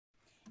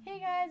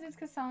guys, it's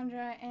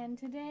Cassandra, and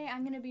today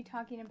I'm going to be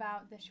talking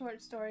about the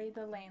short story,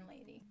 The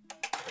Landlady.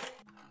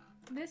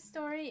 This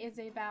story is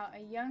about a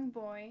young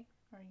boy,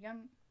 or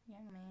young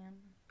man.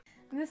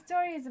 This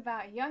story is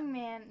about a young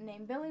man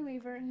named Billy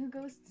Weaver who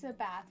goes to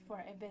Bath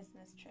for a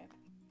business trip.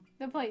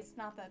 The place,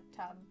 not the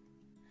tub.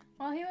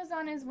 While he was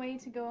on his way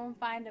to go and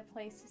find a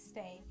place to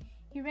stay,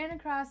 he ran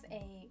across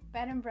a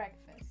bed and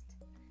breakfast.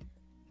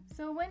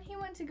 So when he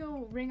went to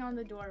go ring on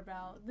the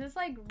doorbell, this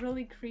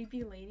really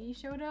creepy lady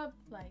showed up.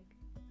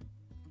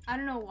 I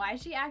don't know why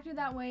she acted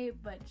that way,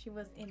 but she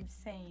was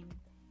insane.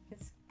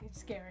 It's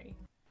scary.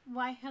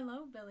 Why,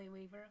 hello, Billy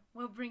Weaver.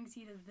 What brings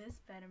you to this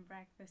bed and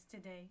breakfast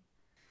today?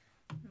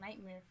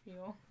 Nightmare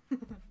fuel.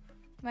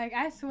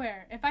 I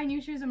swear, if I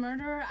knew she was a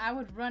murderer, I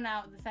would run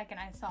out the second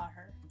I saw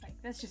her.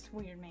 That's just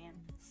weird, man.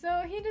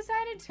 So he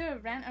decided to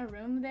rent a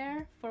room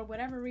there for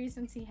whatever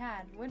reasons he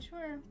had, which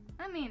were,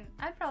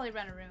 I'd probably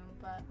rent a room,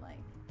 but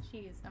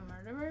she's a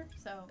murderer,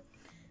 so.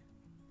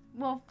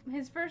 Well,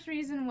 his first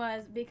reason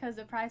was because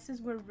the prices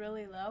were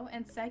really low,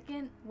 and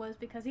second was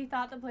because he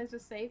thought the place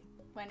was safe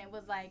when it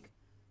was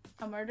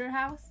a murder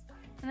house.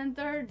 And then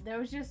third, there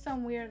was just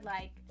some weird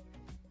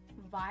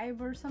vibe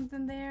or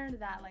something there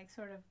that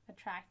sort of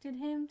attracted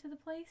him to the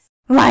place.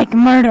 Like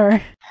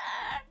murder!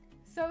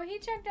 So he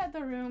checked out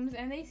the rooms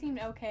and they seemed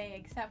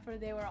okay, except for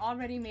they were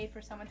already made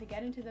for someone to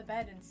get into the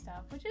bed and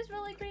stuff, which is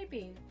really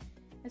creepy,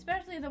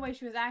 especially the way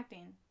she was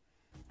acting.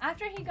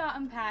 After he got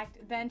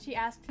unpacked, then she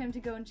asked him to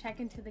go and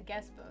check into the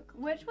guest book,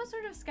 which was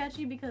sort of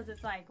sketchy because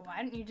it's why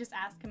didn't you just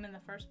ask him in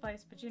the first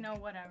place? But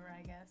whatever,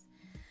 I guess.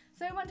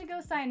 So he went to go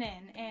sign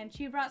in, and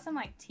she brought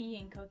some tea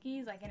and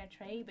cookies in a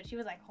tray, but she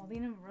was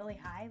holding them really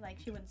high,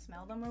 she wouldn't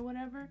smell them or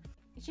whatever.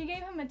 She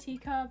gave him a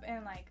teacup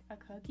and a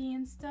cookie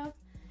and stuff,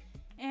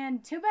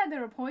 and too bad they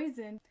were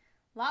poisoned.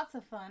 Lots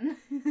of fun.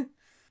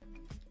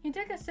 He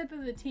took a sip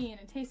of the tea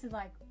and it tasted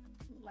like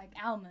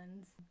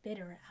almonds,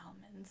 bitter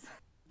almonds,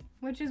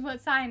 which is what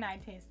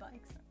cyanide tastes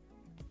like. So.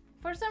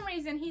 For some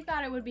reason, he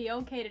thought it would be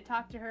okay to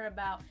talk to her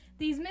about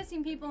these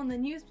missing people in the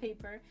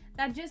newspaper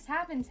that just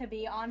happened to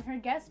be on her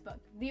guest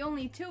book. The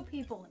only 2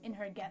 people in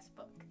her guest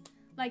book.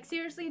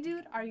 Seriously,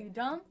 dude, are you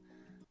dumb?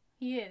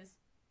 He is.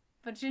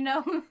 But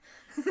So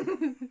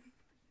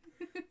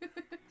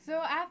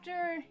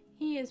after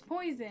he is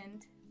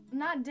poisoned,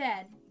 not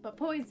dead, but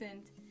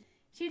poisoned,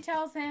 she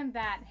tells him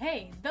that,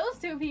 hey, those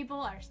 2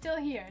 people are still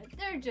here.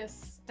 They're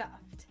just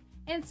stuffed.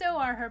 And so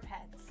are her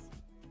pets.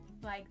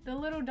 The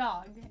little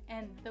dog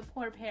and the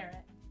poor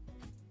parrot.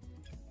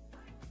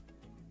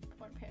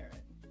 Poor parrot.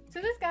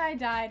 So this guy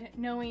died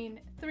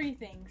knowing 3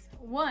 things.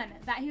 1,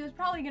 that he was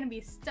probably going to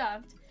be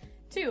stuffed.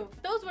 2,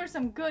 those were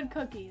some good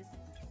cookies,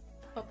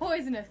 but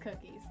poisonous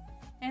cookies.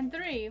 And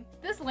 3,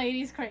 this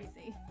lady's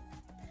crazy.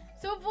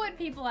 So avoid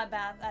people at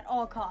Bath at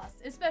all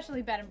costs,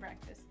 especially bed and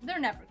breakfast. They're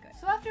never good.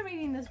 So after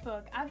reading this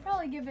book, I'd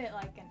probably give it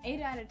an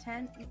 8 out of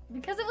 10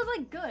 because it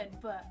was good,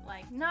 but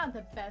not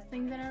the best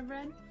thing that I've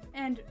read.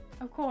 And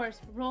of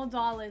course, Roald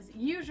Dahl is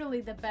usually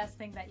the best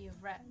thing that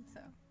you've read,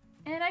 so.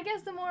 And I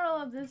guess the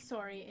moral of this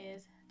story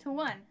is to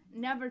 1,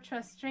 never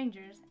trust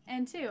strangers,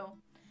 and 2,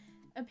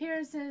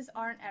 appearances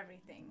aren't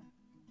everything.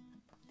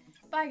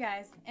 Bye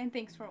guys, and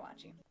thanks for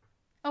watching.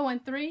 Oh,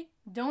 and 3,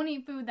 don't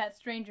eat food that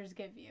strangers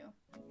give you.